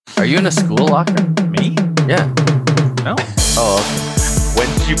you in a school locker? Me? Yeah. No. Oh, okay.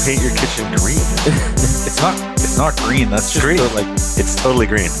 When did you paint your kitchen green? It's not green. That's just Green. it's Totally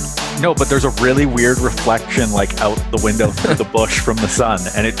green. no, but there's a really weird reflection like out the window through the bush from the sun,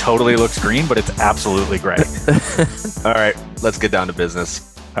 and it totally looks green, but it's absolutely gray. All right, let's get down to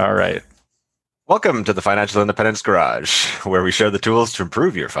business. All right. Welcome to the Financial Independence Garage, where we share the tools to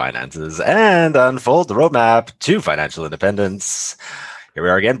improve your finances and unfold the roadmap to financial independence. Here we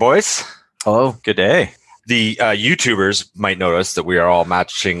are again, boys. Hello. Good day. The YouTubers might notice that we are all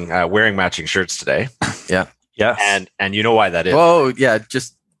wearing matching shirts today, Yes. and you know why that is. Whoa, yeah,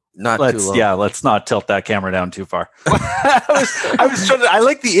 just not too low. Let's not tilt that camera down too far. I was trying to. I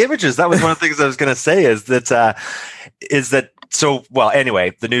like the images. That was one of the things I was going to say. Is that. So, well,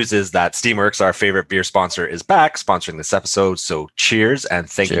 anyway, the news is that Steamworks, our favorite beer sponsor, is back sponsoring this episode. So cheers and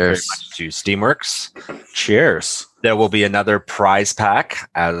thank you very much to Steamworks. Cheers. There will be another prize pack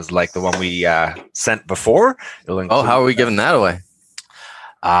as like the one we sent before. Oh, how are we giving that away?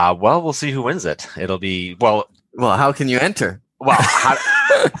 Well, we'll see who wins it. It'll be, well, how can you enter?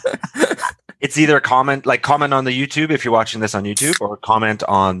 it's either comment on the YouTube if you're watching this on YouTube, or comment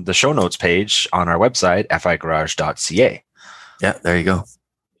on the show notes page on our website, figarage.ca. Yeah, there you go.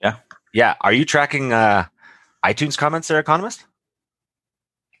 Yeah. Are you tracking iTunes comments there, Economist?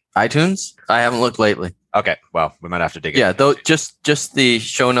 iTunes? I haven't looked lately. Okay. Well, we might have to dig Yeah, in. though just the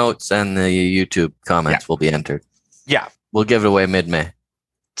show notes and the YouTube comments will be entered. Yeah. We'll give it away mid-May.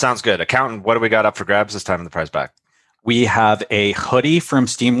 Sounds good. Accountant, what do we got up for grabs this time in the prize pack? We have a hoodie from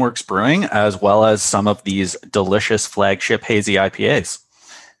Steamworks Brewing, as well as some of these delicious flagship hazy IPAs.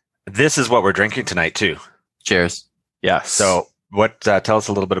 This is what we're drinking tonight, too. Cheers. Yes. So tell us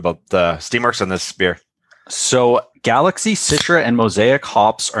a little bit about the Steamworks on this beer. So Galaxy, Citra, and Mosaic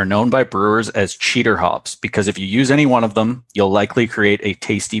hops are known by brewers as cheater hops because if you use any one of them, you'll likely create a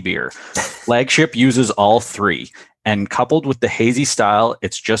tasty beer. Flagship uses all three, and coupled with the hazy style,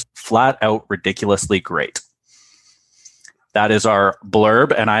 it's just flat out ridiculously great. That is our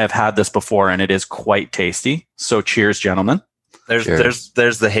blurb, and I have had this before, and it is quite tasty. So cheers, gentlemen. There's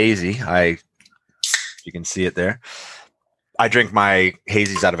the hazy. You can see it there. I drink my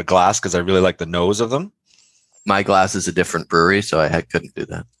hazies out of a glass because I really like the nose of them. My glass is a different brewery, so I couldn't do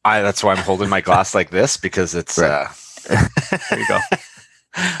that. That's why I'm holding my glass like this, because it's Right. There you go.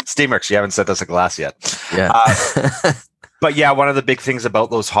 Steamworks. You haven't sent us a glass yet. Yeah. But yeah, one of the big things about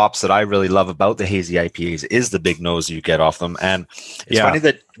those hops that I really love about the hazy IPAs is the big nose you get off them. And it's funny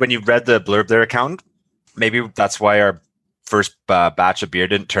that when you read the blurb there, account, maybe that's why our first batch of beer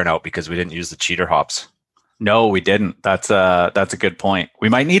didn't turn out, because we didn't use the cheater hops. No, we didn't. That's a good point. We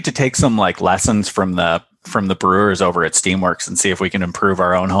might need to take some lessons from the brewers over at Steamworks and see if we can improve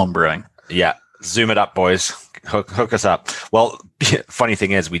our own home brewing. Yeah, zoom it up, boys. Hook us up. Well, funny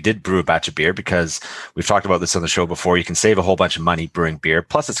thing is, we did brew a batch of beer because we've talked about this on the show before. You can save a whole bunch of money brewing beer.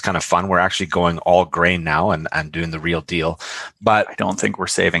 Plus, it's kind of fun. We're actually going all grain now and doing the real deal. But I don't think we're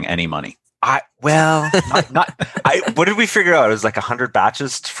saving any money. what did we figure out? It was like 100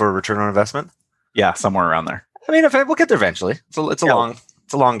 batches for return on investment. Yeah, somewhere around there. I mean, we'll get there eventually. It's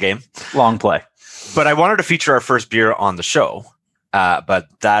a long game. Long play. But I wanted to feature our first beer on the show. But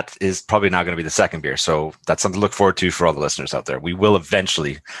that is probably not going to be the second beer. So that's something to look forward to for all the listeners out there. We will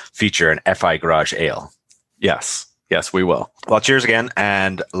eventually feature an FI Garage Ale. Yes, we will. Well, cheers again.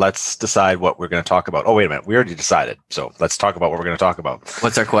 And let's decide what we're going to talk about. Oh, wait a minute. We already decided. So let's talk about what we're going to talk about.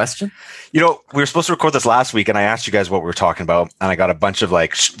 What's our question? We were supposed to record this last week, and I asked you guys what we were talking about, and I got a bunch of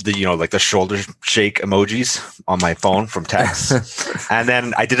the shoulder shake emojis on my phone from text. And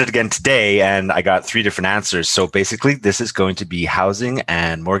then I did it again today, and I got 3 different answers. So basically, this is going to be housing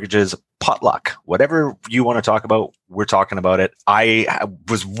and mortgages potluck. Whatever you want to talk about, we're talking about it. I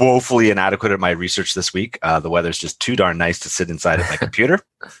was woefully inadequate at my research this week. The weather's just too darn nice to sit inside of my computer.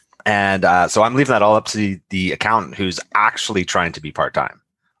 And so I'm leaving that all up to the accountant who's actually trying to be part-time.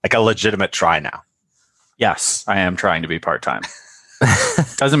 Like a legitimate try now. Yes, I am trying to be part-time.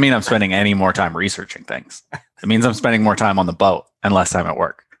 Doesn't mean I'm spending any more time researching things. It means I'm spending more time on the boat and less time at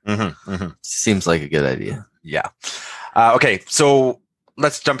work. Seems like a good idea. Yeah. Okay, so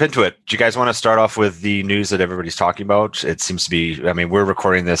let's jump into it. Do you guys want to start off with the news that everybody's talking about? It seems to be, we're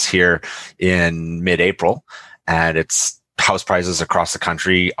recording this here in mid-April, and it's house prices across the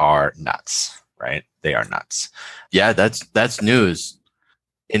country are nuts, right? They are nuts. Yeah, that's news.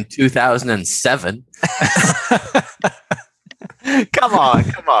 In 2007. Come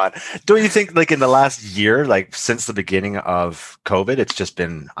on. Don't you think in the last year, since the beginning of COVID, it's just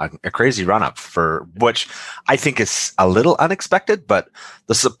been a crazy run up for which I think is a little unexpected, but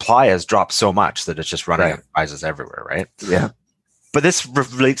the supply has dropped so much that it's just running up prices everywhere, right? Yeah. But this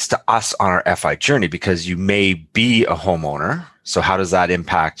relates to us on our FI journey because you may be a homeowner. So how does that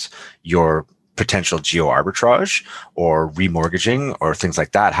impact your potential geo arbitrage or remortgaging or things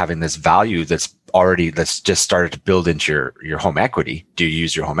like that? Having this value that's just started to build into your home equity. Do you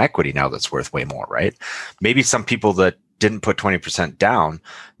use your home equity now that's worth way more, right? Maybe some people that didn't put 20% down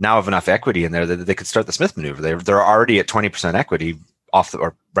now have enough equity in there that they could start the Smith maneuver. They're already at 20% equity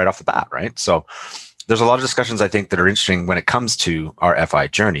right off the bat, right? So there's a lot of discussions I think that are interesting when it comes to our FI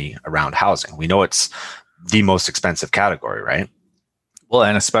journey around housing. We know it's the most expensive category, right? Well,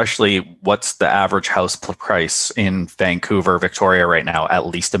 and especially what's the average house price in Vancouver, Victoria right now? At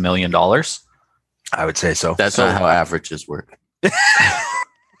least $1 million. I would say so. That's not how averages work.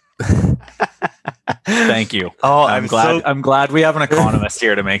 Thank you. Oh, I'm glad we have an economist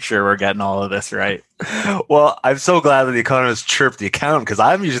here to make sure we're getting all of this right. Well, I'm so glad that the economist chirped the accountant because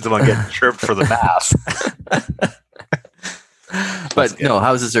I'm usually the one getting chirped for the math. But no,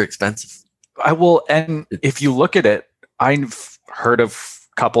 houses are expensive. And if you look at it, I've heard of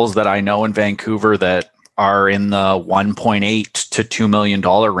couples that I know in Vancouver that are in the $1.8 to $2 million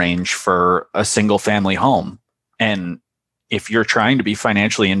range for a single family home. And if you're trying to be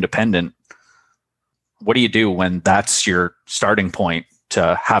financially independent, what do you do when that's your starting point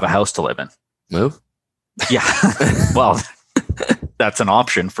to have a house to live in? Move? Yeah. Well, that's an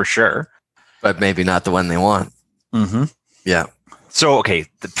option for sure. But maybe not the one they want. Mm-hmm. Yeah. So, okay,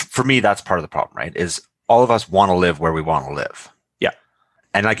 for me, that's part of the problem, right? Is all of us want to live where we want to live. Yeah.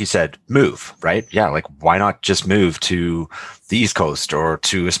 And like you said, move, right? Yeah, like why not just move to the East Coast or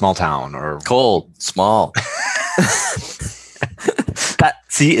to a small town or cold, small.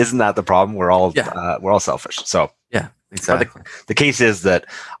 Isn't that the problem? We're all selfish. So yeah, exactly. The case is that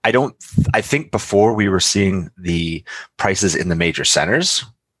I think before we were seeing the prices in the major centers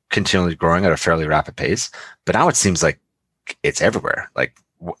continually growing at a fairly rapid pace, but now it seems like it's everywhere, like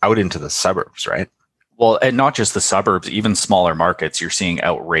out into the suburbs, right? Well, and not just the suburbs, even smaller markets, you're seeing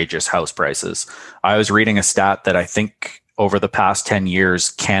outrageous house prices. I was reading a stat that I think over the past 10 years,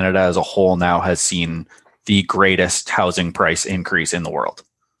 Canada as a whole now has seen the greatest housing price increase in the world.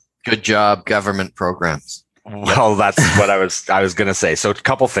 Good job, government programs. Well, that's what I was going to say. So a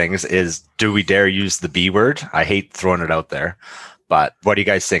couple things is, do we dare use the B word? I hate throwing it out there, but what do you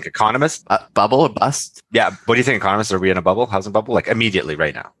guys think? Economists? Bubble or bust? Yeah. What do you think, economists? Are we in a bubble, housing bubble? Like immediately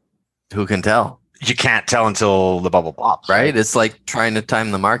right now? Who can tell? You can't tell until the bubble pops. Right? It's like trying to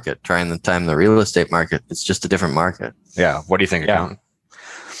time the market, trying to time the real estate market. It's just a different market. Yeah. What do you think, accountant?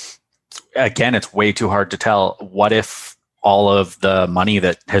 Again, it's way too hard to tell. What if all of the money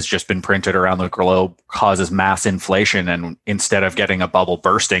that has just been printed around the globe causes mass inflation, and instead of getting a bubble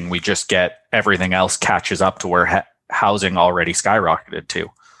bursting, we just get everything else catches up to where housing already skyrocketed to?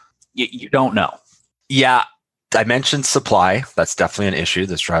 You don't know. Yeah. I mentioned supply. That's definitely an issue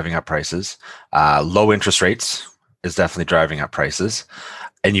that's driving up prices. Low interest rates is definitely driving up prices.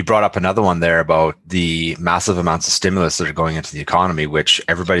 And you brought up another one there about the massive amounts of stimulus that are going into the economy, which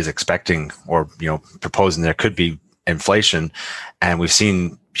everybody's expecting or, proposing there could be inflation. And we've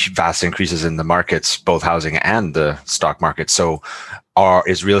seen vast increases in the markets, both housing and the stock market. So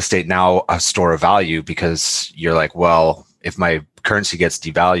is real estate now a store of value? Because you're like, well, if my currency gets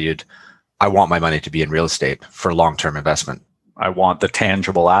devalued, I want my money to be in real estate for long-term investment. I want the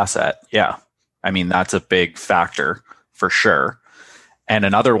tangible asset. Yeah. I mean, that's a big factor for sure. And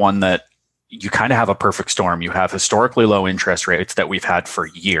another one that you kind of have a perfect storm. You have historically low interest rates that we've had for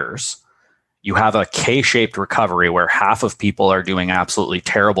years. You have a K-shaped recovery where half of people are doing absolutely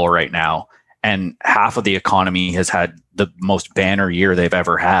terrible right now, and half of the economy has had the most banner year they've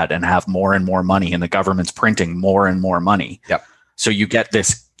ever had and have more and more money, and the government's printing more and more money. Yep. So you get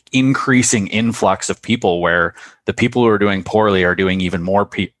this increasing influx of people where the people who are doing poorly are doing even more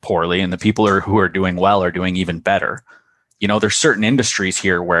poorly, and the people who are doing well are doing even better. There's certain industries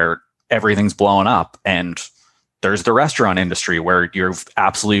here where everything's blowing up, and there's the restaurant industry where you've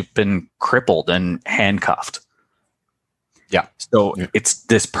absolutely been crippled and handcuffed. Yeah. So it's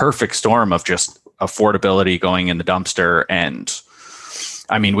this perfect storm of just affordability going in the dumpster. And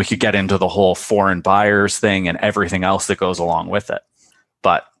I mean, we could get into the whole foreign buyers thing and everything else that goes along with it.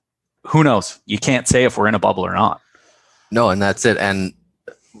 But who knows? You can't say if we're in a bubble or not. No, and that's it. And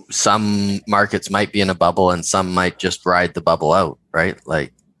some markets might be in a bubble and some might just ride the bubble out, right?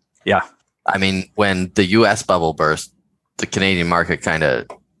 Like, yeah. I mean, when the US bubble burst, the Canadian market kind of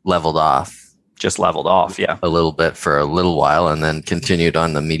leveled off. Just leveled off, yeah. A little bit for a little while and then continued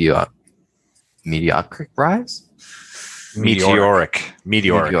on the meteoric rise? Meteoric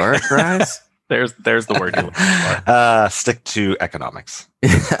rise? There's the word you're looking for. Stick to economics.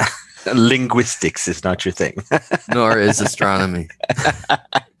 Linguistics is not your thing. Nor is astronomy.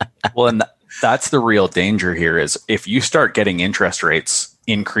 Well, and that's the real danger here is if you start getting interest rates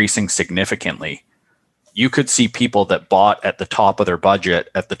increasing significantly, you could see people that bought at the top of their budget,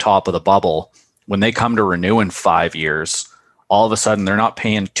 at the top of the bubble, when they come to renew in 5 years, all of a sudden they're not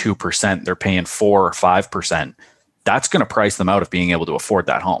paying 2%, they're paying 4 or 5%. That's going to price them out of being able to afford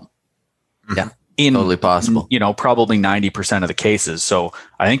that home. Yeah. Totally possible. Probably 90% of the cases. So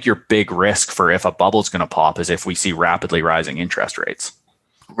I think your big risk for if a bubble's going to pop is if we see rapidly rising interest rates.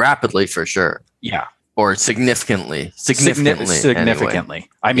 Rapidly, for sure. Yeah. Or significantly. Significantly. Anyway.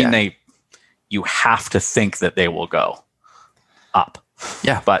 I mean, you have to think that they will go up.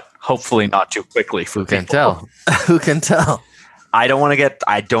 Yeah. But hopefully not too quickly. Who can tell? Who can tell? I don't want to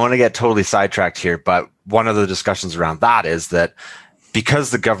get totally sidetracked here, but one of the discussions around that is that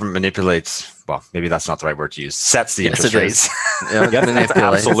because the government manipulates, well, maybe that's not the right word to use, sets the interest rates. Yeah, that's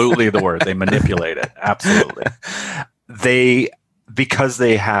absolutely the word. They manipulate it. Absolutely. Because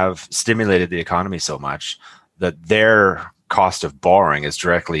they have stimulated the economy so much that their cost of borrowing is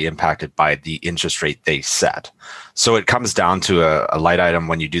directly impacted by the interest rate they set. So it comes down to a light item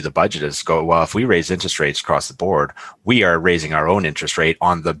when you do the budget is well, if we raise interest rates across the board, we are raising our own interest rate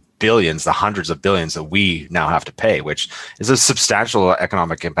on the billions, the hundreds of billions that we now have to pay, which is a substantial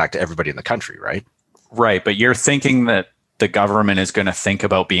economic impact to everybody in the country, right? Right. But you're thinking that the government is going to think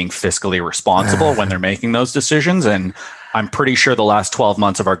about being fiscally responsible when they're making those decisions. And I'm pretty sure the last 12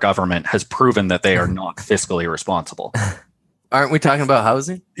 months of our government has proven that they are not fiscally responsible. Aren't we talking about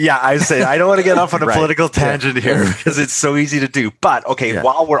housing? Yeah, I say I don't want to get off on a Right. political tangent here because it's so easy to do. But okay,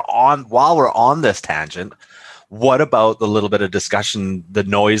 while we're on this tangent, what about the little bit of discussion, the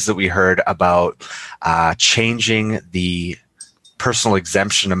noise that we heard about changing the personal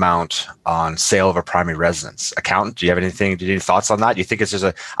exemption amount on sale of a primary residence? Accountant, do you have any thoughts on that? Do you think it's just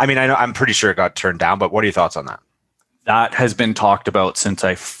I'm pretty sure it got turned down, but what are your thoughts on that? That has been talked about since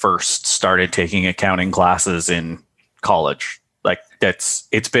I first started taking accounting classes in college. Like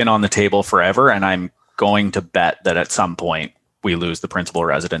it's been on the table forever, and I'm going to bet that at some point we lose the principal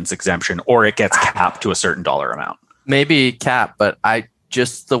residence exemption or it gets capped to a certain dollar amount. Maybe cap, but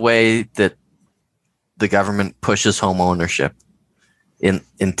just the way that the government pushes home ownership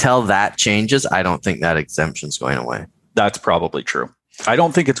until that changes, I don't think that exemption's going away. That's probably true. I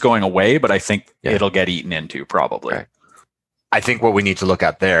don't think it's going away, but I think it'll get eaten into probably. Right. I think what we need to look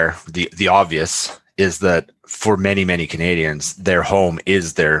at there, the obvious, is that for many, many Canadians, their home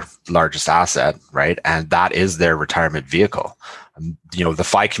is their largest asset, right? And that is their retirement vehicle. The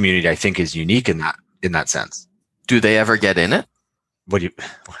FI community, I think, is unique in that sense. Do they ever get in it?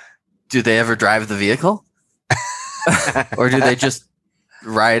 Do they ever drive the vehicle? Or do they just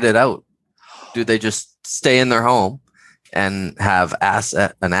ride it out? Do they just stay in their home and have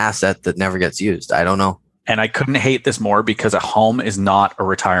an asset that never gets used? I don't know. And I couldn't hate this more because a home is not a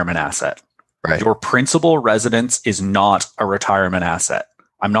retirement asset. Right. Your principal residence is not a retirement asset.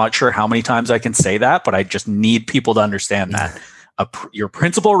 I'm not sure how many times I can say that, but I just need people to understand that. Your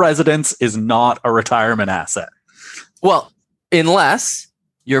principal residence is not a retirement asset. Well, unless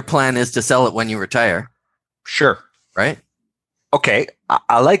your plan is to sell it when you retire. Sure. Right? Okay,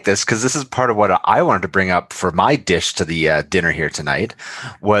 I like this because this is part of what I wanted to bring up for my dish to the dinner here tonight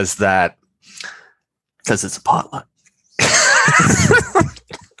was that because it's a potluck.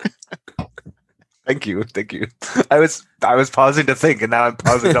 Thank you. I was pausing to think, and now I'm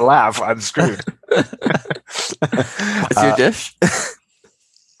pausing to laugh. I'm screwed. What's your dish?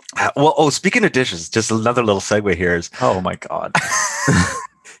 Speaking of dishes, just another little segue here is. Oh my God.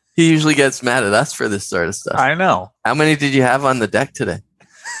 He usually gets mad at us for this sort of stuff. I know. How many did you have on the deck today?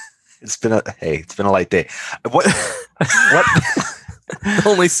 It's been a light day. What?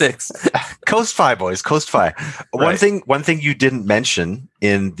 Only 6. Coast Fi, boys. Coast Fi. Right. One thing you didn't mention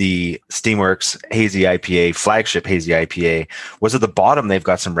in the Steamworks Hazy IPA, flagship Hazy IPA, was at the bottom they've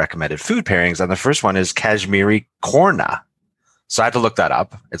got some recommended food pairings, and the first one is Kashmiri Korna. So I had to look that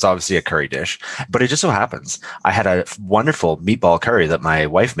up. It's obviously a curry dish, but it just so happens I had a wonderful meatball curry that my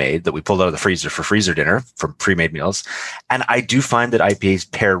wife made that we pulled out of the freezer for freezer dinner from pre-made meals. And I do find that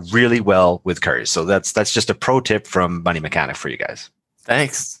IPAs pair really well with curries. So that's just a pro tip from Money Mechanic for you guys.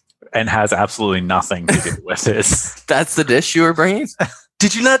 Thanks. And has absolutely nothing to do with this. That's the dish you were bringing?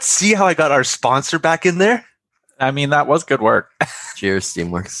 Did you not see how I got our sponsor back in there? I mean, that was good work. Cheers,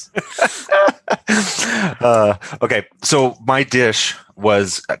 Steamworks. Okay, so my dish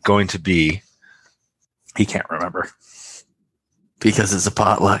was going to be... He can't remember. Because it's a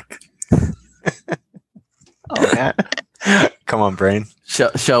potluck. Oh, man. Come on, brain.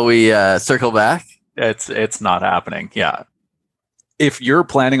 Shall we circle back? It's not happening. Yeah. if you're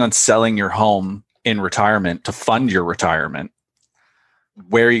planning on selling your home in retirement to fund your retirement,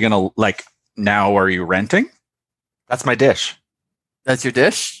 where are you going to, like, now are you renting? That's my dish. That's your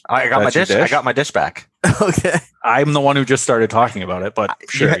dish? I got That's my your dish. I dish? got my dish back. Okay. I'm the one who just started talking about it, but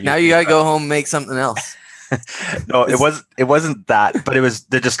sure. Now you gotta go home and make something else. No, it wasn't that, but it was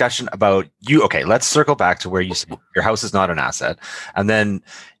the discussion about you. Okay, let's circle back to where you said your house is not an asset. And then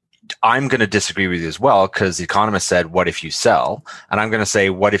I'm going to disagree with you as well, because the economist said, what if you sell? And I'm going to say,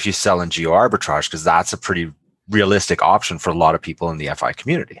 what if you sell in geo arbitrage? Because that's a pretty realistic option for a lot of people in the FI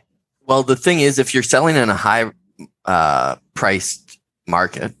community. Well, the thing is, if you're selling in a high priced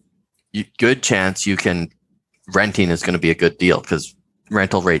market, good chance renting is going to be a good deal because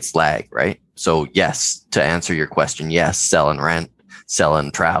rental rates lag, right? So yes, to answer your question, yes, sell and rent, sell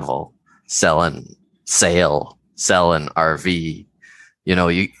and travel, sell and sail, sell and RV. You know,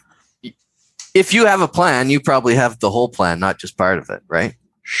 if you have a plan, you probably have the whole plan, not just part of it, right?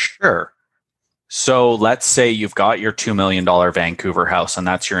 Sure. So let's say you've got your $2 million Vancouver house and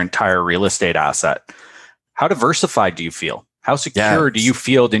that's your entire real estate asset. How diversified do you feel? How secure do you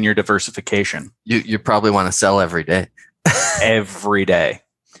feel in your diversification? You probably want to sell every day. Every day.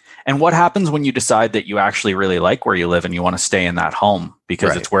 And what happens when you decide that you actually really like where you live and you want to stay in that home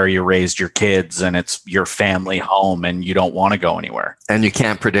because it's where you raised your kids and it's your family home and you don't want to go anywhere? And you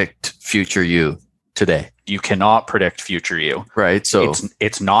can't predict future you today. You cannot predict future you. Right. So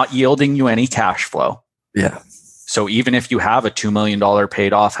it's not yielding you any cash flow. Yeah. So even if you have a $2 million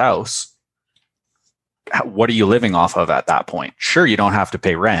paid off house, what are you living off of at that point? Sure, you don't have to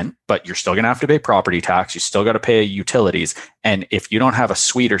pay rent, but you're still going to have to pay property tax. You still got to pay utilities. And if you don't have a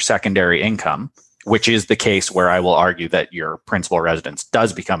suite or secondary income, which is the case where I will argue that your principal residence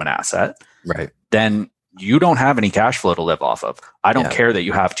does become an asset, right, then you don't have any cash flow to live off of. I don't care that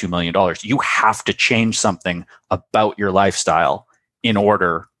you have $2 million. You have to change something about your lifestyle in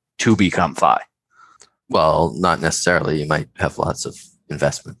order to become FI. Well, not necessarily. You might have lots of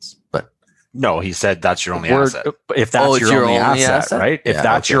investments, but no, he said that's your only asset. If that's your only asset, right? If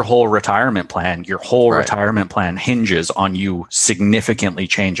that's your whole retirement plan, your whole retirement plan hinges on you significantly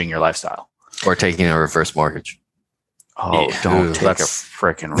changing your lifestyle. Or taking a reverse mortgage. Oh, don't take a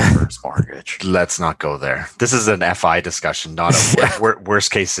freaking reverse mortgage. Let's not go there. This is an FI discussion, not a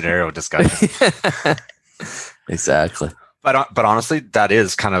worst case scenario discussion. Exactly. But honestly, that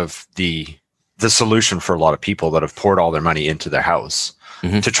is kind of the solution for a lot of people that have poured all their money into their house.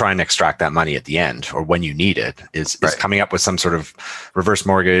 Mm-hmm. To try and extract that money at the end or when you need it is coming up with some sort of reverse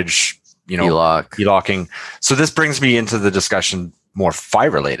mortgage, HELOCing. So this brings me into the discussion more FI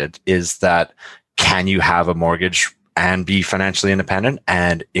related is that can you have a mortgage and be financially independent?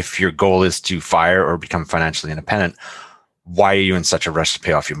 And if your goal is to fire or become financially independent, why are you in such a rush to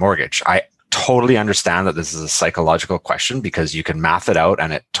pay off your mortgage? I totally understand that this is a psychological question because you can math it out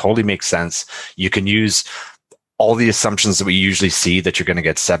and it totally makes sense. You can use all the assumptions that we usually see that you're going to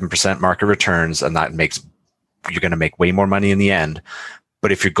get 7% market returns and that makes you're going to make way more money in the end.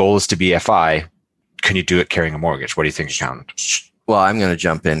 But if your goal is to be FI, can you do it carrying a mortgage? What do you think, accountant? Well, I'm going to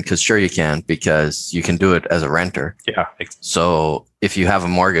jump in because sure you can because you can do it as a renter. Yeah. So if you have a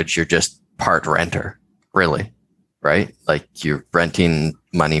mortgage, you're just part renter, really, right? Like you're renting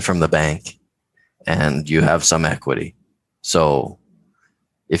money from the bank and you have some equity. So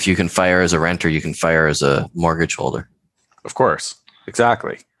if you can fire as a renter, you can fire as a mortgage holder. Of course.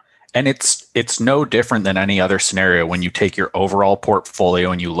 Exactly. And it's no different than any other scenario when you take your overall portfolio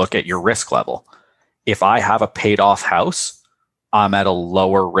and you look at your risk level. If I have a paid off house, I'm at a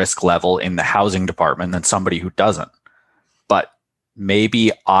lower risk level in the housing department than somebody who doesn't. But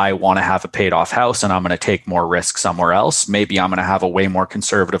maybe I want to have a paid off house and I'm going to take more risk somewhere else. Maybe I'm going to have a way more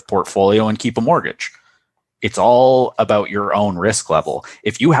conservative portfolio and keep a mortgage. It's all about your own risk level.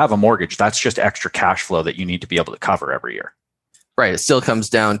 If you have a mortgage, that's just extra cash flow that you need to be able to cover every year. Right. It still comes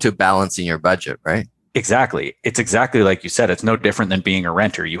down to balancing your budget, right? Exactly. It's exactly like you said. It's no different than being a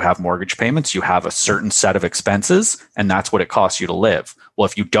renter. You have mortgage payments, you have a certain set of expenses, and that's what it costs you to live. Well,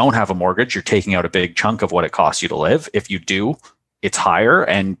 if you don't have a mortgage, you're taking out a big chunk of what it costs you to live. If you do, it's higher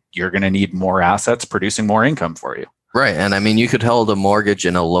and you're going to need more assets producing more income for you. Right. And I mean, you could hold a mortgage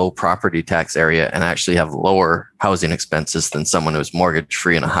in a low property tax area and actually have lower housing expenses than someone who's mortgage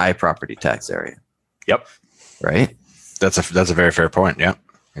free in a high property tax area. Yep. Right. That's a very fair point. Yeah,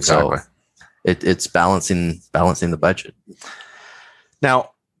 exactly. So it's balancing the budget.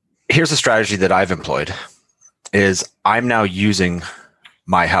 Now, here's a strategy that I've employed is I'm now using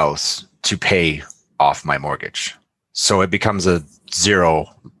my house to pay off my mortgage. So it becomes a zero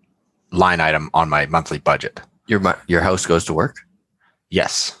line item on my monthly budget. Your house goes to work?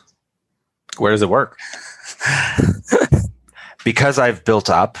 Yes. Where does it work? because I've built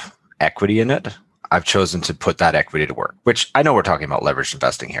up equity in it, I've chosen to put that equity to work, which I know we're talking about leveraged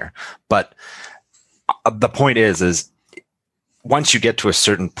investing here. But the point is once you get to a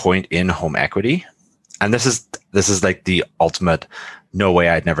certain point in home equity, and this is like the ultimate no way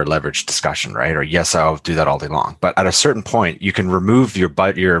I'd never leverage discussion, right? Or yes, I'll do that all day long. But at a certain point, you can remove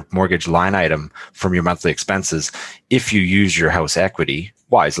your mortgage line item from your monthly expenses if you use your house equity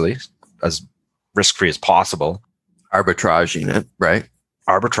wisely, as risk-free as possible. Arbitraging it, right?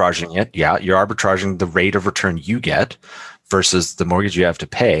 Arbitraging it, yeah. You're arbitraging the rate of return you get versus the mortgage you have to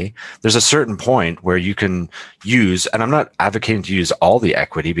pay. There's a certain point where you can use, and I'm not advocating to use all the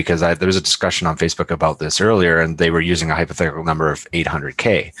equity because there was a discussion on Facebook about this earlier, and they were using a hypothetical number of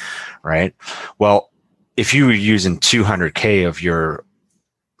 800K, right? Well, if you were using 200K of your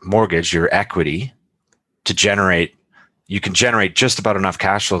mortgage, your equity, to generate, you can generate just about enough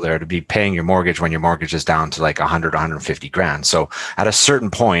cash flow there to be paying your mortgage when your mortgage is down to like 100, 150 grand. So at a certain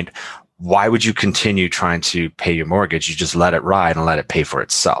point, why would you continue trying to pay your mortgage? You just let it ride and let it pay for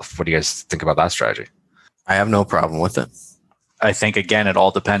itself. What do you guys think about that strategy? I have no problem with it. I think, again, it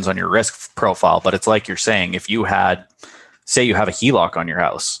all depends on your risk profile, but it's like you're saying, if you had, say you have a HELOC on your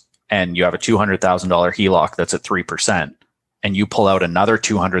house and you have a $200,000 HELOC that's at 3%, and you pull out another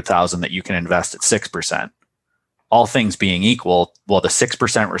 $200,000 that you can invest at 6%, all things being equal, well, the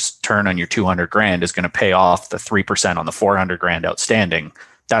 6% return on your 200 grand is going to pay off the 3% on the 400 grand outstanding.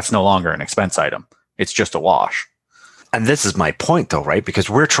 That's no longer an expense item. It's just a wash. And this is my point though, right? Because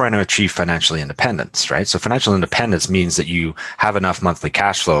we're trying to achieve financial independence, right? So financial independence means that you have enough monthly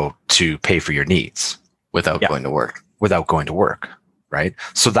cash flow to pay for your needs without going to work. Without going to work, right?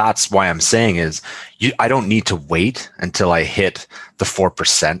 So that's why I'm saying is I don't need to wait until I hit the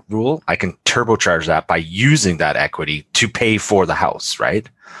 4% rule. I can turbocharge that by using that equity to pay for the house, right?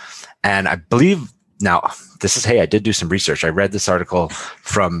 And I believe now, I did do some research. I read this article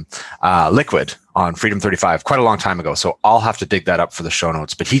from Liquid on Freedom 35 quite a long time ago. So I'll have to dig that up for the show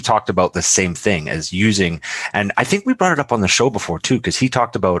notes. But he talked about the same thing as using, and I think we brought it up on the show before too, because he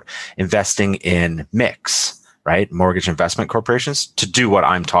talked about investing in MICs, right? Mortgage investment corporations, to do what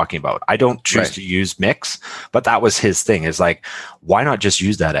I'm talking about. I don't choose to use MICs, but that was his thing, is like, why not just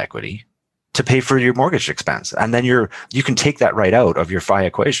use that equity to pay for your mortgage expense? And then you can take that right out of your FI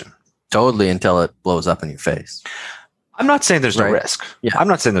equation. Totally, until it blows up in your face. I'm not saying there's no risk. Yeah. I'm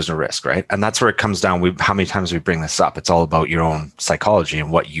not saying there's no risk, right? And that's where it comes down. How many times we bring this up? It's all about your own psychology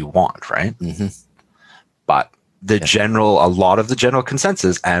and what you want, right? Mm-hmm. But a lot of the general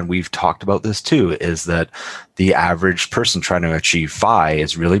consensus, and we've talked about this too, is that the average person trying to achieve FI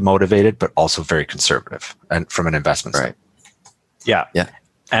is really motivated, but also very conservative, and from an investment side. Yeah.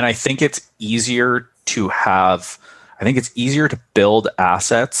 And I think it's easier to build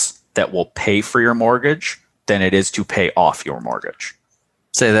assets that will pay for your mortgage than it is to pay off your mortgage.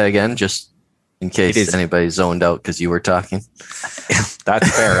 Say that again, just in case anybody zoned out because you were talking. That's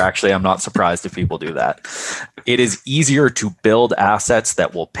fair. Actually, I'm not surprised if people do that. It is easier to build assets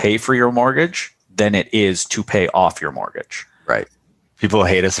that will pay for your mortgage than it is to pay off your mortgage. Right. People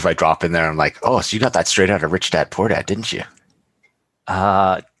hate us if I drop in there. I'm like, oh, so you got that straight out of Rich Dad Poor Dad, didn't you?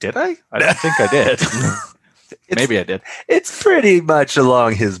 Did I? I don't think I did. Maybe I did. It's pretty much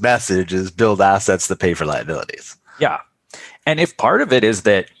along his message, is build assets that pay for liabilities. Yeah. And if part of it is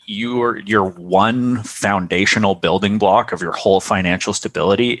that your one foundational building block of your whole financial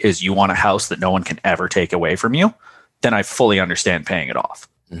stability is you want a house that no one can ever take away from you, then I fully understand paying it off.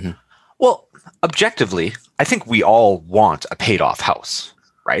 Mm-hmm. Well, objectively, I think we all want a paid off house,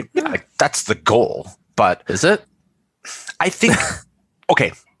 right? Yeah. Like, that's the goal. But is it? I think,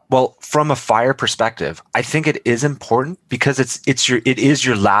 okay. Well, from a FIRE perspective, I think it is important because it is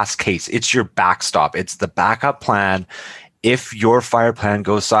your last case. It's your backstop. It's the backup plan. If your FIRE plan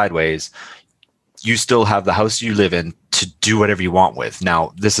goes sideways, you still have the house you live in to do whatever you want with.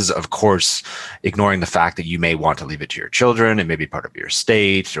 Now, this is, of course, ignoring the fact that you may want to leave it to your children. It may be part of your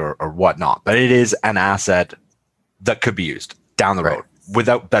estate or whatnot, but it is an asset that could be used down the road.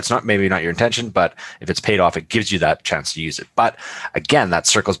 That's maybe not your intention, but if it's paid off, it gives you that chance to use it. But again, that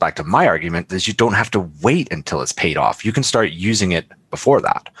circles back to my argument, is you don't have to wait until it's paid off. You can start using it before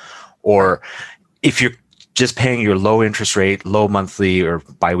that. Or if you're just paying your low interest rate, low monthly or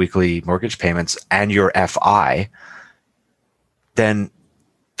biweekly mortgage payments and your FI, then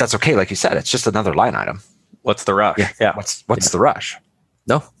that's okay. Like you said, it's just another line item. What's the rush? Yeah. What's the rush?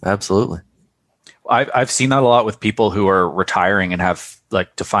 No, absolutely. I've seen that a lot with people who are retiring and have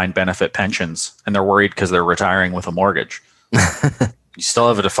like defined benefit pensions, and they're worried because they're retiring with a mortgage. You still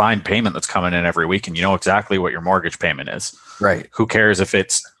have a defined payment that's coming in every week, and you know exactly what your mortgage payment is. Right. Who cares if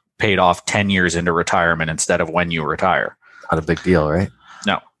it's paid off 10 years into retirement instead of when you retire? not a big deal, right?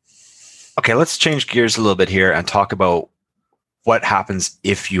 No. Okay, let's change gears a little bit here and talk about what happens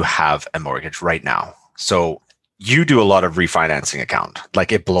if you have a mortgage right now. So you do a lot of refinancing account.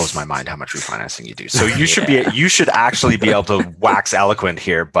 Like, it blows my mind how much refinancing you do. So you should actually be able to wax eloquent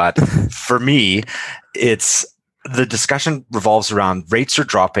here. But for me, it's the discussion revolves around rates are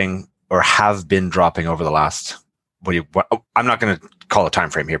dropping or have been dropping over the last, I'm not going to call a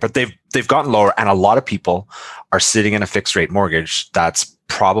time frame here, but they've gotten lower, and a lot of people are sitting in a fixed rate mortgage that's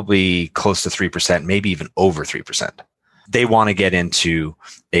probably close to 3%, maybe even over 3%. They want to get into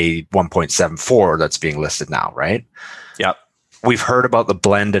a 1.74 that's being listed now, right? Yep. We've heard about the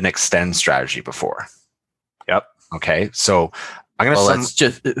blend and extend strategy before. Yep. Okay. So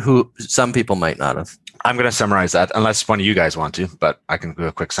some people might not have. I'm going to summarize that, unless one of you guys want to, but I can do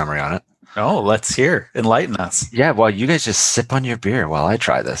a quick summary on it. Oh, let's hear. Enlighten us. Yeah. Well, you guys just sip on your beer while I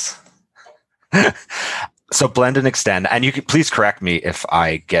try this. So blend and extend, and you can please correct me if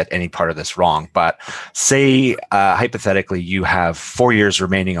I get any part of this wrong, but say hypothetically you have 4 years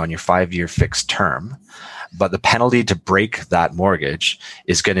remaining on your 5-year fixed term, but the penalty to break that mortgage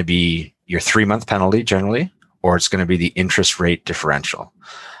is going to be your 3-month penalty generally, or it's going to be the interest rate differential.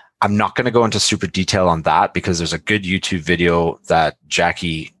 I'm not going to go into super detail on that because there's a good YouTube video that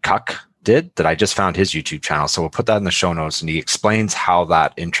Jackie Cuck did that I just found his YouTube channel. So we'll put that in the show notes, and he explains how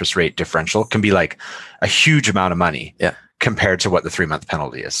that interest rate differential can be like a huge amount of money compared to what the 3-month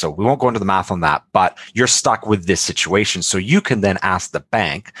penalty is. So we won't go into the math on that, but you're stuck with this situation. So you can then ask the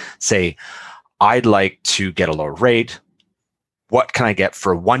bank, say, I'd like to get a lower rate. What can I get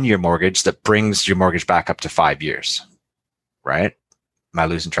for a 1-year mortgage that brings your mortgage back up to 5 years? Right? Am I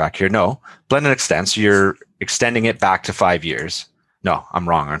losing track here? No. Blend and extend. So you're extending it back to 5 years. No, I'm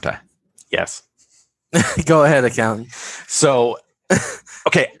wrong, aren't I? Yes. Go ahead, accountant. So,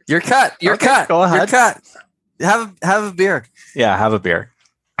 okay. You're cut. You're cut. Go ahead. You're cut. Have a beer. Yeah, have a beer.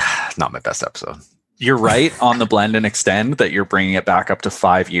 Not my best episode. You're right on the blend and extend that you're bringing it back up to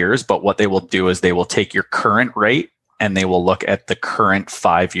 5 years. But what they will do is they will take your current rate and they will look at the current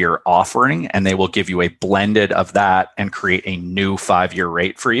 5-year offering, and they will give you a blended of that and create a new 5-year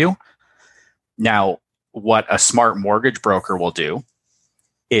rate for you. Now, what a smart mortgage broker will do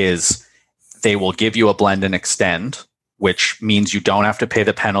is they will give you a blend and extend, which means you don't have to pay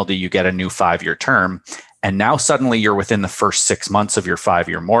the penalty. You get a new 5-year term. And now suddenly you're within the first 6 months of your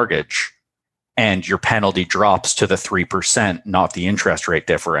 5-year mortgage, and your penalty drops to the 3%, not the interest rate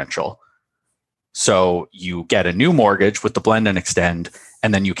differential. So you get a new mortgage with the blend and extend,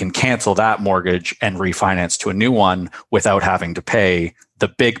 and then you can cancel that mortgage and refinance to a new one without having to pay the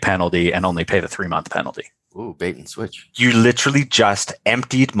big penalty and only pay the 3-month penalty. Ooh, bait and switch. You literally just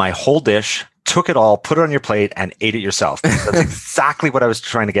emptied my whole dish, took it all, put it on your plate, and ate it yourself. That's exactly what I was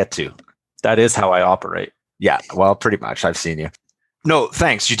trying to get to. That is how I operate. Yeah, well, pretty much. I've seen you. No,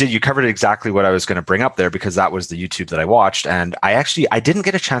 thanks. You covered exactly what I was going to bring up there, because that was the YouTube that I watched. And I didn't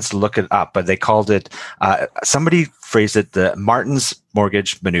get a chance to look it up, but they called it, somebody phrased it, the Martin's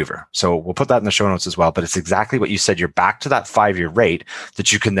mortgage maneuver. So we'll put that in the show notes as well. But it's exactly what you said. You're back to that 5-year rate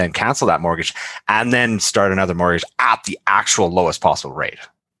that you can then cancel that mortgage and then start another mortgage at the actual lowest possible rate.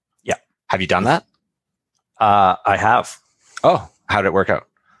 Yeah. Have you done that? I have. Oh, how did it work out?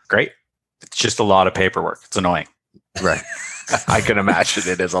 Great. It's just a lot of paperwork. It's annoying. Right. I can imagine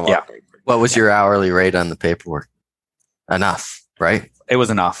it is a lot. Yeah. Of paper. What was your hourly rate on the paperwork? Enough, right? It was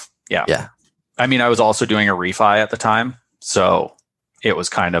enough. Yeah. Yeah. I mean, I was also doing a refi at the time. So it was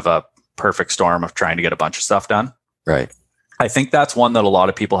kind of a perfect storm of trying to get a bunch of stuff done. Right. I think that's one that a lot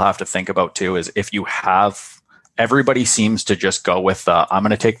of people have to think about too, is if you have, everybody seems to just go with, I'm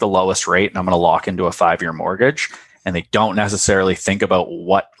going to take the lowest rate and I'm going to lock into a 5-year mortgage. And they don't necessarily think about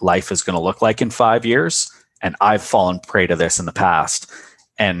what life is going to look like in 5 years. And I've fallen prey to this in the past.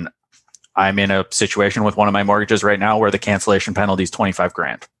 And I'm in a situation with one of my mortgages right now where the cancellation penalty is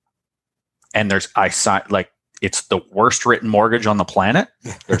 $25,000. And it's the worst written mortgage on the planet.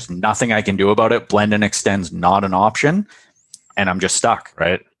 There's nothing I can do about it. Blend and extend's not an option. And I'm just stuck,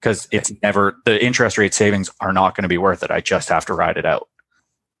 right? Because the interest rate savings are not going to be worth it. I just have to ride it out.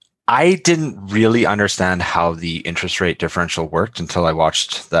 I didn't really understand how the interest rate differential worked until I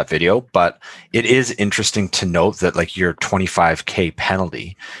watched that video, but it is interesting to note that like your $25,000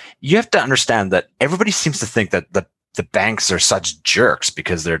 penalty, you have to understand that everybody seems to think that the banks are such jerks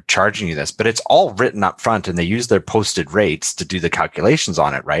because they're charging you this, but it's all written up front and they use their posted rates to do the calculations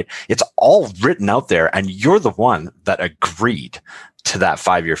on it, right? It's all written out there and you're the one that agreed to that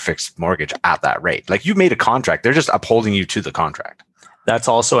 5-year fixed mortgage at that rate. Like you made a contract, they're just upholding you to the contract. That's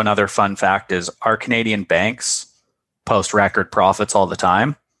also another fun fact is our Canadian banks post record profits all the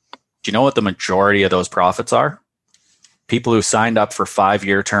time. Do you know what the majority of those profits are? people who signed up for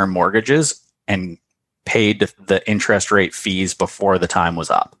 5-year term mortgages and paid the interest rate fees before the time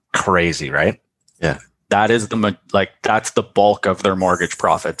was up. Crazy, right? Yeah. That is that's the bulk of their mortgage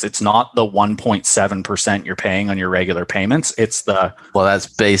profits. It's not the 1.7% you're paying on your regular payments. It's well, that's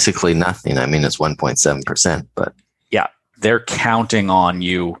basically nothing. I mean, it's 1.7%, but yeah, they're counting on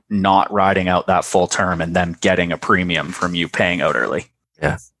you not riding out that full term and then getting a premium from you paying out early.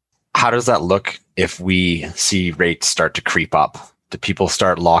 Yeah. How does that look if we see rates start to creep up? Do people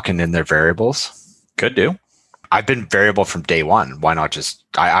start locking in their variables? Could do. I've been variable from day one. Why not just,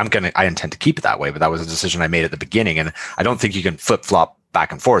 I intend to keep it that way, but that was a decision I made at the beginning. And I don't think you can flip flop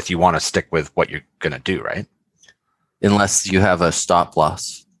back and forth. You want to stick with what you're going to do, right? Unless you have a stop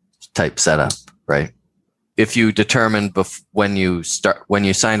loss type setup, right? If you determined when you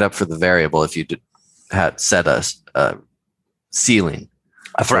signed up for the variable, if you had set a ceiling,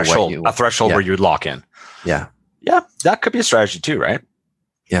 a threshold yeah. where you'd lock in. Yeah. Yeah. That could be a strategy too, right?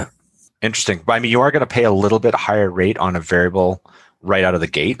 Yeah. Interesting. But I mean, you are going to pay a little bit higher rate on a variable right out of the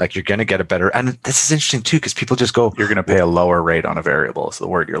gate. Like you're going to get a better, and this is interesting too, because people just go, you're going to pay a lower rate on a variable is the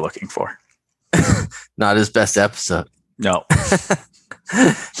word you're looking for. Not his best episode. No.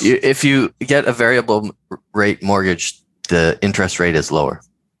 If you get a variable rate mortgage, the interest rate is lower.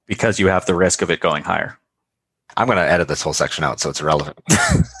 Because you have the risk of it going higher. I'm going to edit this whole section out so it's irrelevant.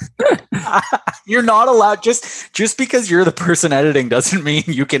 You're not allowed, just because you're the person editing doesn't mean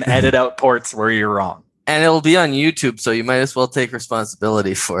you can edit out parts where you're wrong. And it'll be on YouTube, so you might as well take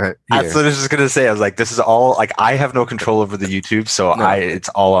responsibility for it. Here. That's what I was just going to say. I was like, this is all, like, I have no control over the YouTube, so No. it's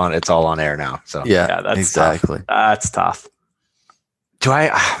all on air now. So Yeah, that's exactly. Tough. That's tough. do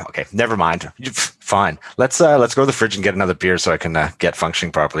I? Okay, never mind. Fine. Let's go to the fridge and get another beer so I can get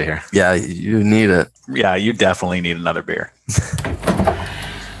functioning properly here. Yeah, you need it. Yeah, you definitely need another beer.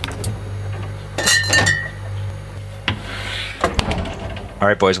 All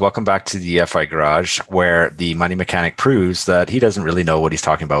right, boys, welcome back to the FI Garage, where the money mechanic proves that he doesn't really know what he's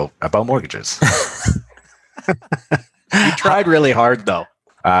talking about mortgages. You tried really hard, though.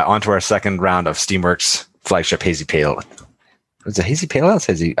 On to our second round of Steamworks flagship Hazy Pale. Is it Hazy Pale Ale? It's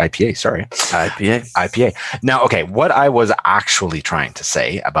Hazy IPA, sorry. IPA. Now, okay, what I was actually trying to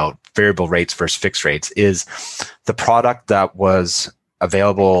say about variable rates versus fixed rates is the product that was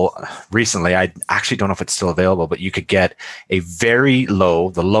available recently. I actually don't know if it's still available, but you could get a very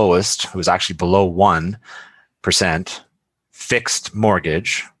low, the lowest, it was actually below 1% fixed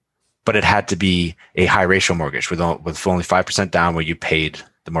mortgage, but it had to be a high ratio mortgage with only 5% down where you paid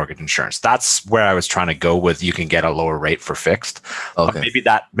the mortgage insurance. That's where I was trying to go with. You can get a lower rate for fixed. Okay.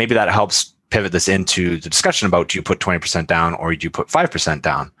 Maybe that helps pivot this into the discussion about, do you put 20% down or do you put 5%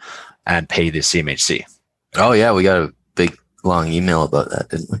 down and pay the CMHC? Oh yeah, we got a big long email about that,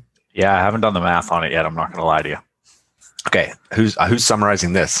 didn't we? Yeah, I haven't done the math on it yet. I'm not going to lie to you. Okay, who's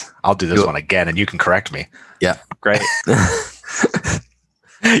summarizing this? I'll do this one again, and you can correct me. Yeah, great.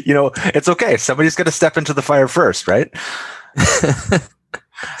 It's okay. Somebody's going to step into the fire first, right?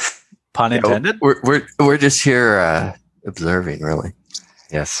 Pun intended. We're just here observing, really.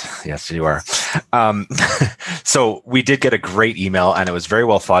 Yes, you are. So we did get a great email, and it was very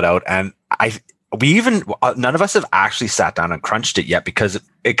well thought out. And none of us have actually sat down and crunched it yet, because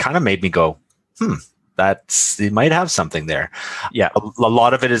it kind of made me go, you might have something there. Yeah, a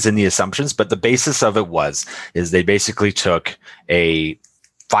lot of it is in the assumptions, but the basis of it is they basically took a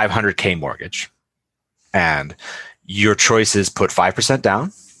 $500K mortgage, and your choice is put 5%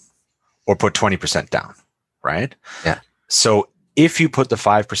 down or put 20% down, right? Yeah. So if you put the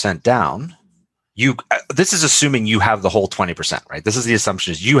 5% down, this is assuming you have the whole 20%, right? This is the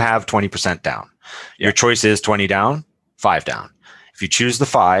assumption is you have 20% down. Yeah. Your choice is 20 down, 5 down. If you choose the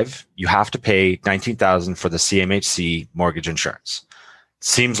 5, you have to pay $19,000 for the CMHC mortgage insurance.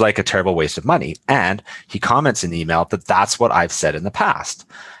 Seems like a terrible waste of money. And he comments in the email that that's what I've said in the past.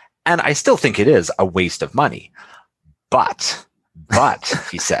 And I still think it is a waste of money. But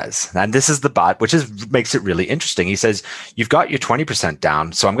he says, and this is the but, which makes it really interesting. He says, you've got your 20%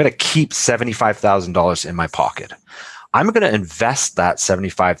 down, so I'm going to keep $75,000 in my pocket. I'm going to invest that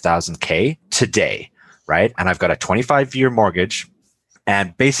 $75,000 today, right? And I've got a 25-year mortgage.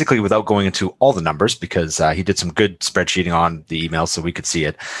 And basically, without going into all the numbers, because he did some good spreadsheeting on the email so we could see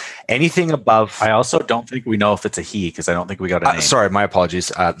it, anything above... I also don't think we know if it's a he, because I don't think we got a name. Sorry, my apologies.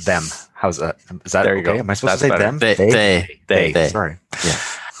 Them. How's that? Is that there you okay? go. Am I supposed to say better. them? They. Sorry. Yeah.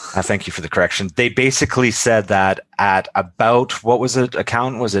 Thank you for the correction. They basically said that at about, what was it,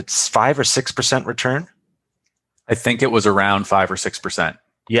 account? Was it 5 or 6% return? I think it was around 5 or 6%.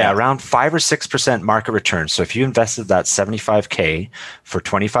 Yeah, around 5 or 6% market return. So if you invested that $75K for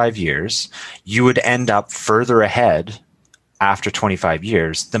 25 years, you would end up further ahead after 25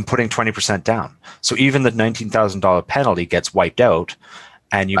 years than putting 20% down. So even the $19,000 penalty gets wiped out,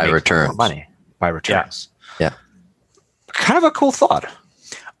 and you By make returns. more money by returns. Yeah. Kind of a cool thought.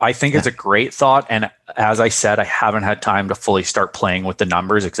 I think it's a great thought. And as I said, I haven't had time to fully start playing with the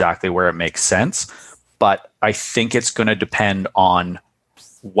numbers exactly where it makes sense. But I think it's going to depend on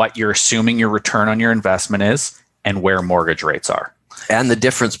what you're assuming your return on your investment is and where mortgage rates are. And the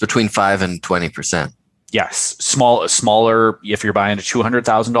difference between 5 and 20%. Yes, smaller. If you're buying a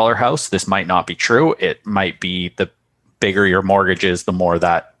 $200,000 house, this might not be true. It might be the bigger your mortgage is, the more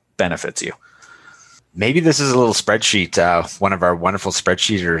that benefits you. Maybe this is a little spreadsheet. One of our wonderful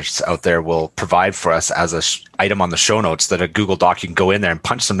spreadsheeters out there will provide for us as a item on the show notes, that a Google Doc, you can go in there and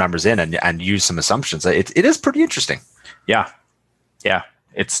punch some numbers in and use some assumptions. It is pretty interesting. Yeah.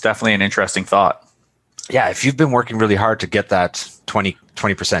 It's definitely an interesting thought. Yeah, if you've been working really hard to get that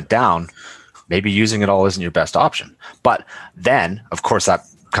 20% down, maybe using it all isn't your best option. But then, of course, that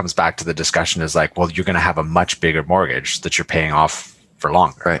comes back to the discussion is like, well, you're going to have a much bigger mortgage that you're paying off for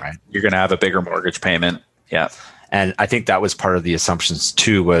longer, right? You're going to have a bigger mortgage payment. Yeah. And I think that was part of the assumptions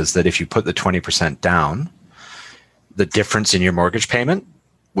too, was that if you put the 20% down, the difference in your mortgage payment,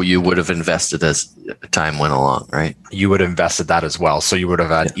 Well, you would have invested as time went along, right? you would have invested that as well. So you would have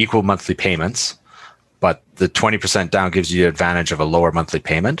had equal monthly payments, but the 20% down gives you the advantage of a lower monthly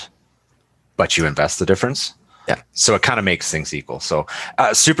payment, but you invest the difference. Yeah. So it kind of makes things equal. So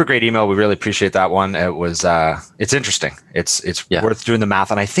super great email. We really appreciate that one. It was, it's interesting. It's worth doing the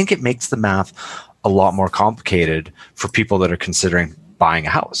math. And I think it makes the math a lot more complicated for people that are considering buying a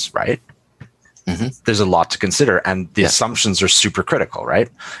house, right? Mm-hmm. There's a lot to consider, and the assumptions are super critical, right?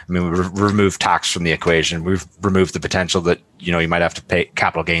 I mean, we've removed tax from the equation. We've removed the potential that, you might have to pay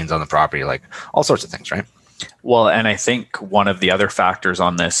capital gains on the property, like all sorts of things, right? Well, and I think one of the other factors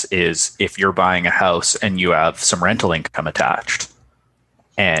on this is if you're buying a house and you have some rental income attached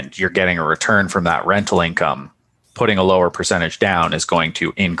and you're getting a return from that rental income, putting a lower percentage down is going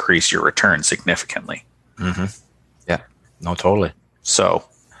to increase your return significantly. Mm-hmm. Yeah, no, totally. So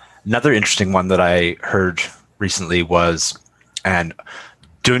another interesting one that I heard recently was, and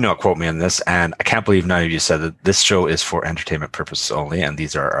do not quote me on this, and I can't believe none of you said that this show is for entertainment purposes only, and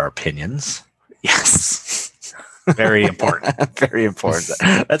these are our opinions. yes, very important. Very important.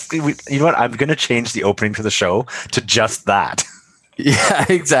 You know what? I'm going to change the opening to the show to just that. Yeah,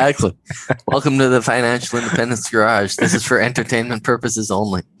 exactly. Welcome to the Financial Independence Garage. This is for entertainment purposes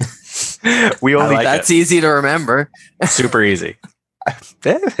only. We only That's easy to remember. Super easy.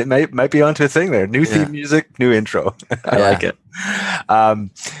 Yeah, it might be onto a thing there. New theme music, new intro. I like it.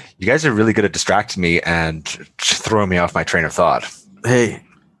 You guys are really good at distracting me and throwing me off my train of thought. Hey,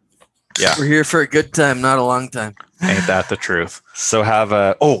 yeah, we're here for a good time, not a long time. Ain't that the truth? So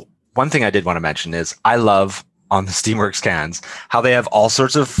one thing I did want to mention is I love on the Steamworks cans how they have all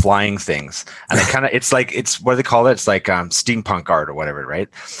sorts of flying things, and they it's what do they call it? It's like steampunk art or whatever, right?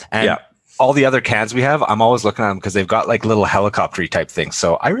 And all the other cans we have, I'm always looking at them because they've got like little helicopter type things.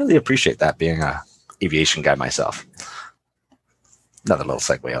 So I really appreciate that, being a aviation guy myself. Another little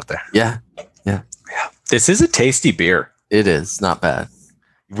segue out there. Yeah. This is a tasty beer. It is not bad.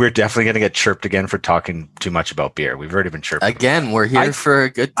 We're definitely going to get chirped again for talking too much about beer. We've already been chirped. Again, we're here for a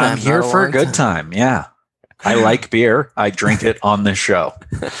good time. I'm here for a good time. Yeah. I like beer. I drink it on this show.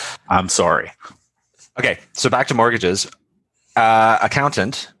 I'm sorry. Okay. So back to mortgages.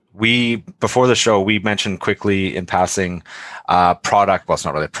 Accountant. Before the show, we mentioned quickly in passing product. Well, it's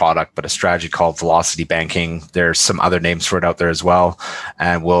not really a product, but a strategy called Velocity Banking. There's some other names for it out there as well.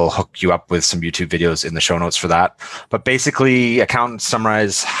 And we'll hook you up with some YouTube videos in the show notes for that. But basically, accountants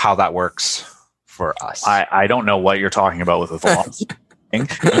summarize how that works for us. I don't know what you're talking about with the velocity. You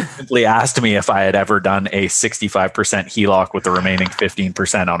simply asked me if I had ever done a 65% HELOC with the remaining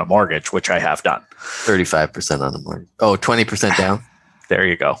 15% on a mortgage, which I have done. 35% on the mortgage. Oh, 20% down. There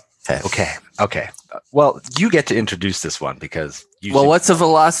you go. Okay. Well, you get to introduce this one because what's a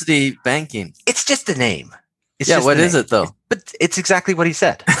velocity banking? It's just a name. What is it though? But it's exactly what he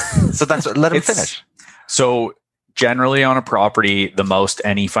said. So let him finish. So generally on a property, the most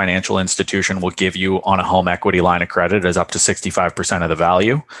any financial institution will give you on a home equity line of credit is up to 65% of the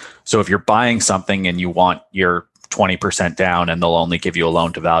value. So if you're buying something and you want your 20% down and they'll only give you a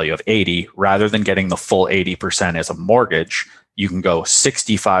loan to value of 80, rather than getting the full 80% as a mortgage, you can go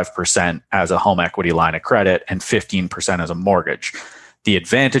 65% as a home equity line of credit and 15% as a mortgage. The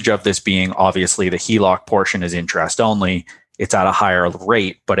advantage of this being obviously the HELOC portion is interest only. It's at a higher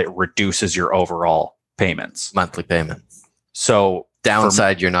rate, but it reduces your overall payments. Monthly payment. So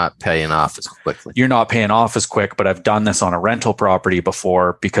downside, you're not paying off as quickly. You're not paying off as quick, but I've done this on a rental property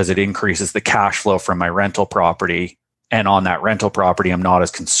before because it increases the cash flow from my rental property And on that rental property, I'm not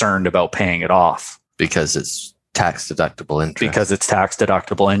as concerned about paying it off because it's tax deductible interest. because it's tax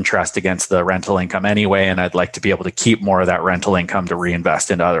deductible interest against the rental income anyway. And I'd like to be able to keep more of that rental income to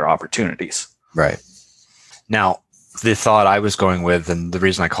reinvest into other opportunities. Right. Now, the thought I was going with, and the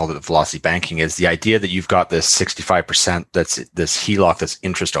reason I called it velocity banking, is the idea that you've got this 65% that's this HELOC that's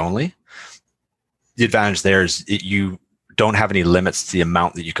interest only. The advantage there is you don't have any limits to the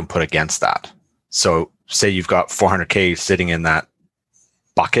amount that you can put against that. So say you've got 400K sitting in that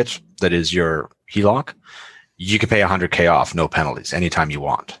bucket that is your HELOC, you can pay 100K off, no penalties, anytime you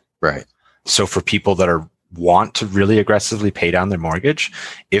want. Right. So for people that want to really aggressively pay down their mortgage,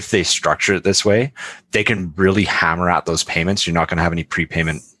 if they structure it this way, they can really hammer out those payments. You're not going to have any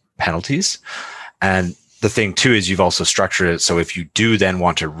prepayment penalties. And the thing too is you've also structured it so if you do then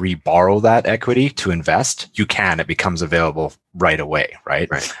want to reborrow that equity to invest, you can. It becomes available right away, right?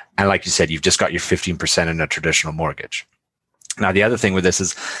 Right. And like you said, you've just got your 15% in a traditional mortgage. Now, the other thing with this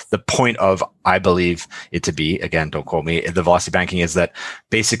is the point of, I believe it to be, again, don't quote me, the velocity banking is that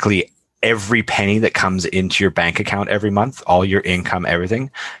basically every penny that comes into your bank account every month, all your income, everything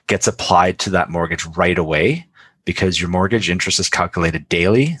gets applied to that mortgage right away because your mortgage interest is calculated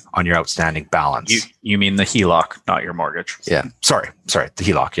daily on your outstanding balance. You mean the HELOC, not your mortgage. Yeah. Sorry, the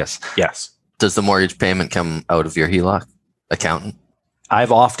HELOC, yes. Yes. Does the mortgage payment come out of your HELOC accountant?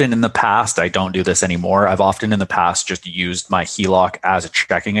 I've often in the past, I don't do this anymore. I've often in the past just used my HELOC as a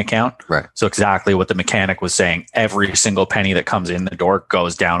checking account. Right. So exactly what the mechanic was saying, every single penny that comes in the door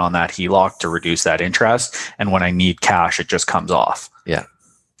goes down on that HELOC to reduce that interest. And when I need cash, it just comes off. Yeah.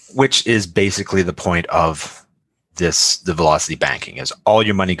 Which is basically the point of the velocity banking is all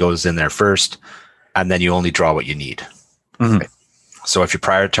your money goes in there first, and then you only draw what you need. Mm-hmm. Right? So if you're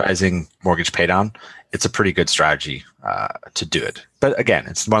prioritizing mortgage pay down, it's a pretty good strategy to do it. But again,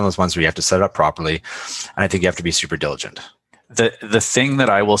 it's one of those ones where you have to set it up properly. And I think you have to be super diligent. The thing that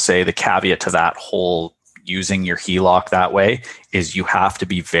I will say, the caveat to that whole using your HELOC that way is you have to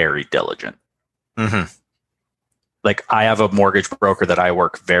be very diligent. Mm-hmm. Like I have a mortgage broker that I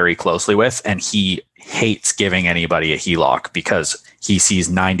work very closely with, and he hates giving anybody a HELOC because he sees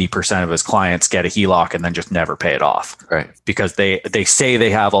 90% of his clients get a HELOC and then just never pay it off. Right. Because they say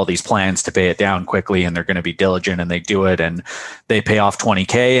they have all these plans to pay it down quickly and they're going to be diligent and they do it and they pay off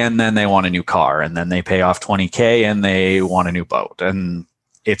 20K and then they want a new car and then they pay off 20K and they want a new boat. And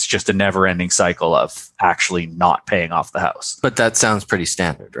it's just a never ending cycle of actually not paying off the house. But that sounds pretty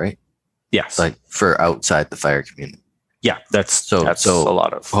standard, right? Yes. Like for outside the fire community. Yeah, that's a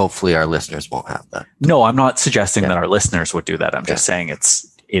lot of. Hopefully our listeners won't have that. No, I'm not suggesting that our listeners would do that. I'm just saying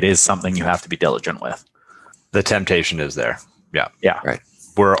it is something you have to be diligent with. The temptation is there. Yeah. Yeah. Right.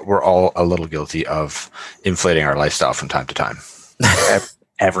 We're all a little guilty of inflating our lifestyle from time to time.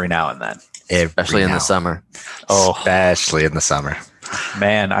 Every now and then. Especially in the summer. Oh, Especially in the summer.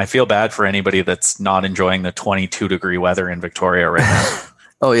 Man, I feel bad for anybody that's not enjoying the 22-degree weather in Victoria right now.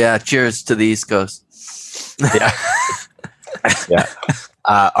 Oh yeah, cheers to the East Coast. Yeah. Yeah.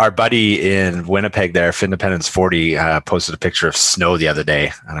 Our buddy in Winnipeg there, Findependence 40, posted a picture of snow the other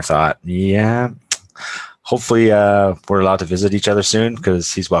day. And I thought, yeah, hopefully we're allowed to visit each other soon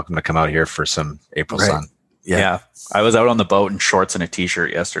because he's welcome to come out here for some April sun. Yeah. I was out on the boat in shorts and a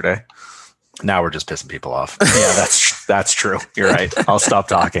t-shirt yesterday. Now we're just pissing people off. Yeah, that's true. You're right. I'll stop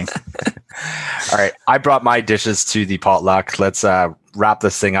talking. All right. I brought my dishes to the potluck. Let's wrap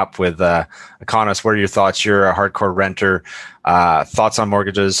this thing up with Economist. What are your thoughts? You're a hardcore renter. Thoughts on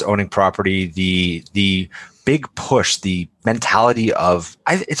mortgages, owning property, the big push, the mentality of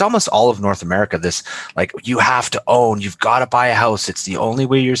it's almost all of North America. This like you have to own, you've got to buy a house. It's the only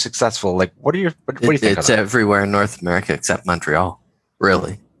way you're successful. Like, what do you think? It's everywhere in North America except Montreal.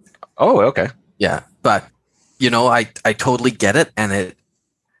 Really. Oh, okay. Yeah, but I totally get it, and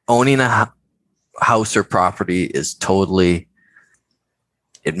owning a house or property is totally.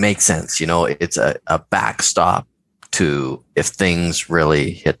 It makes sense, it's a backstop to if things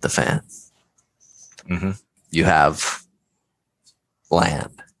really hit the fan. Mm-hmm. You have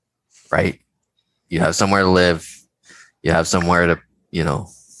land, right? You have somewhere to live. You have somewhere to,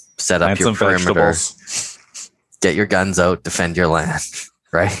 set up your perimeter. Vegetables. Get your guns out, defend your land,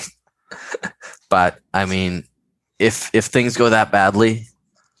 right? But I mean, if things go that badly,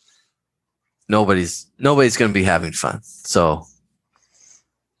 nobody's going to be having fun. So,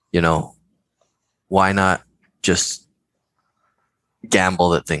 why not just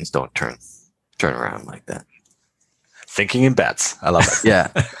gamble that things don't turn around like that? Thinking in bets. I love it.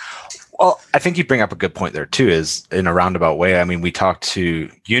 Yeah. Well, I think you bring up a good point there too, is in a roundabout way. I mean, we talked to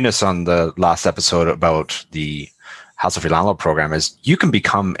Eunice on the last episode about the House of Your Landlord program is you can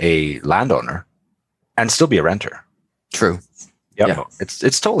become a landowner and still be a renter. True. Yep. Yeah.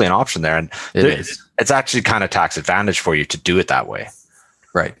 It's totally an option there, and It is. it's actually kind of tax advantage for you to do it that way.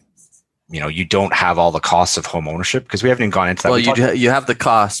 Right. You don't have all the costs of home ownership, because we haven't even gone into that. Well, We talked you have the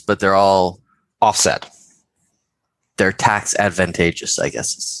costs, but they're offset. they're tax advantageous, I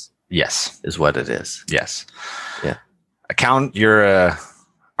guess Yes. is what it is. Yes. Yeah. You're a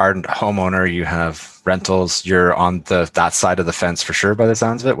ardent homeowner. You have rentals. You're on that side of the fence for sure, by the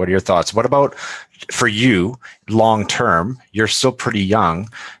sounds of it. What are your thoughts? What about for you long term? You're still pretty young.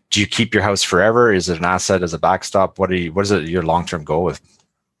 Do you keep your house forever? Is it an asset as a backstop? What is it your long term goal with?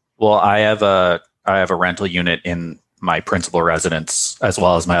 Well, I have a rental unit in my principal residence as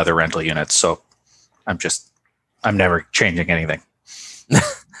well as my other rental units. So I'm never changing anything.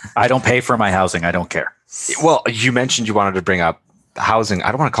 I don't pay for my housing. I don't care. Well, you mentioned you wanted to bring up housing.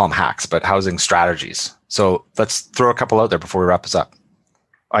 I don't want to call them hacks, but housing strategies. So let's throw a couple out there before we wrap this up.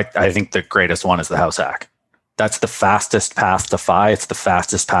 I think the greatest one is the house hack. That's the fastest path to FI. It's the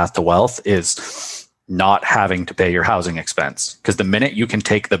fastest path to wealth, is not having to pay your housing expense. Because the minute you can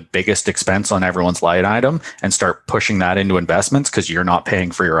take the biggest expense on everyone's line item and start pushing that into investments because you're not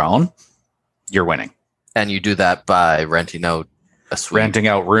paying for your own, you're winning. And you do that by renting out a suite, Renting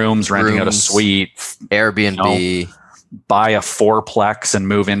out rooms, renting out a suite, Airbnb. buy a fourplex and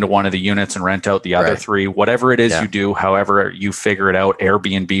move into one of the units and rent out the other Right. three, whatever it is Yeah. you do, however you figure it out,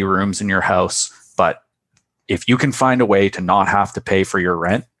 Airbnb rooms in your house. But if you can find a way to not have to pay for your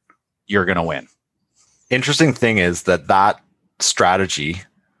rent, you're going to win. Interesting thing is that strategy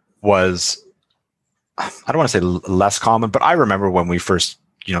was, I don't want to say less common, but I remember when we first,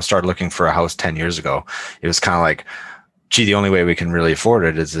 started looking for a house 10 years ago, it was kind of like, gee, the only way we can really afford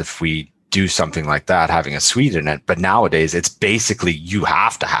it is if we do something like that, having a suite in it. But nowadays it's basically, you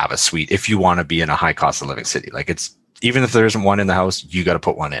have to have a suite if you want to be in a high cost of living city. Like, it's, even if there isn't one in the house, you got to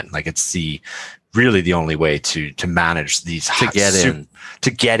put one in. Like, it's really the only way to manage these To get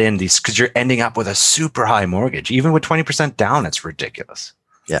in. these, because you're ending up with a super high mortgage. Even with 20% down, it's ridiculous.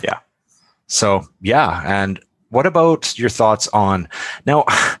 Yeah. So yeah. And what about your thoughts on, now,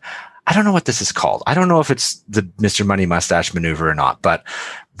 I don't know what this is called. I don't know if it's the Mr. Money Mustache maneuver or not, but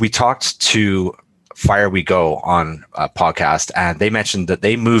we talked to Fire We Go on a podcast, and they mentioned that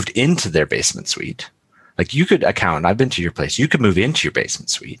they moved into their basement suite. Like, you could account, I've been to your place, you could move into your basement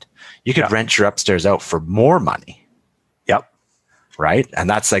suite. You could rent your upstairs out for more money. Yep. Right? And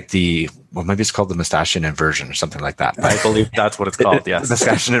that's like maybe it's called the Mustachian inversion or something like that. I believe that's what it's called. Yes.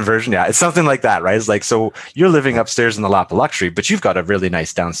 Mustachian inversion. Yeah. It's something like that, right? It's like, so you're living upstairs in the lap of luxury, but you've got a really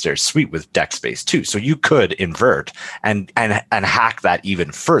nice downstairs suite with deck space too. So you could invert and hack that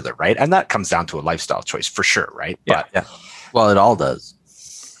even further, right? And that comes down to a lifestyle choice for sure, right? Yeah. But Well, it all does.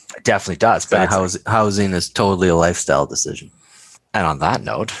 it definitely does. But Housing is totally a lifestyle decision. and on that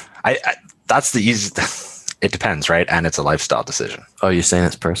note, I that's the easiest. It depends, right? And it's a lifestyle decision. Oh, you're saying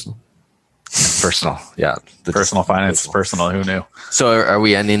it's personal? Personal. Yeah. Personal finance is personal. Who knew? So are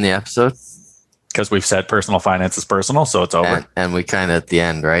we ending the episode? Because we've said personal finance is personal, so it's over. And we kind of at the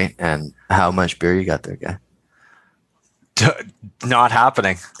end, right? And how much beer you got there, guy? Not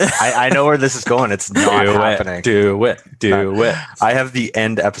happening. I know where this is going. It's not happening. Do it. I have the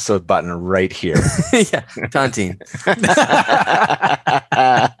end episode button right here. Yeah, Tontine.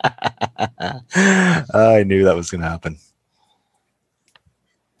 I knew that was going to happen.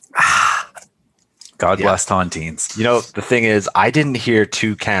 God bless Tontines. The thing is, I didn't hear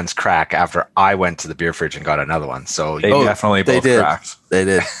 2 cans crack after I went to the beer fridge and got another one. So They definitely both cracked. They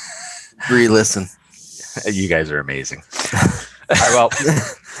did. Re-listen. you guys are amazing. All right, well,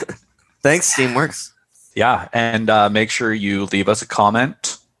 Thanks, Steamworks. Yeah, and make sure you leave us a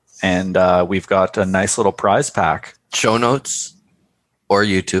comment. And we've got a nice little prize pack. Show notes or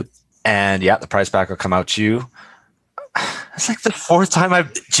YouTube. and yeah, the prize pack will come out to you. It's like the 4th time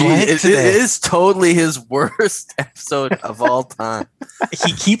I've it is totally his worst episode of all time.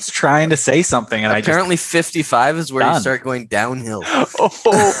 He keeps trying to say something, and Apparently 55 is where you Done. start going downhill.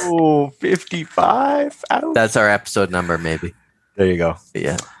 Oh, 55. Ouch. That's our episode number, maybe. There you go. But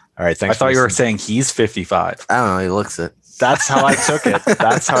yeah. All right. I Thanks. thought for you were listening. saying he's 55. I don't know. He looks it. That's how I took it.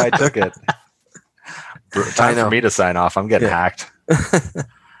 That's how I took it. Time for me to sign off. I'm getting hacked.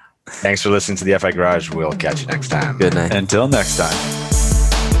 Thanks for listening to the FI Garage. We'll catch you next time. Good night. Until next time.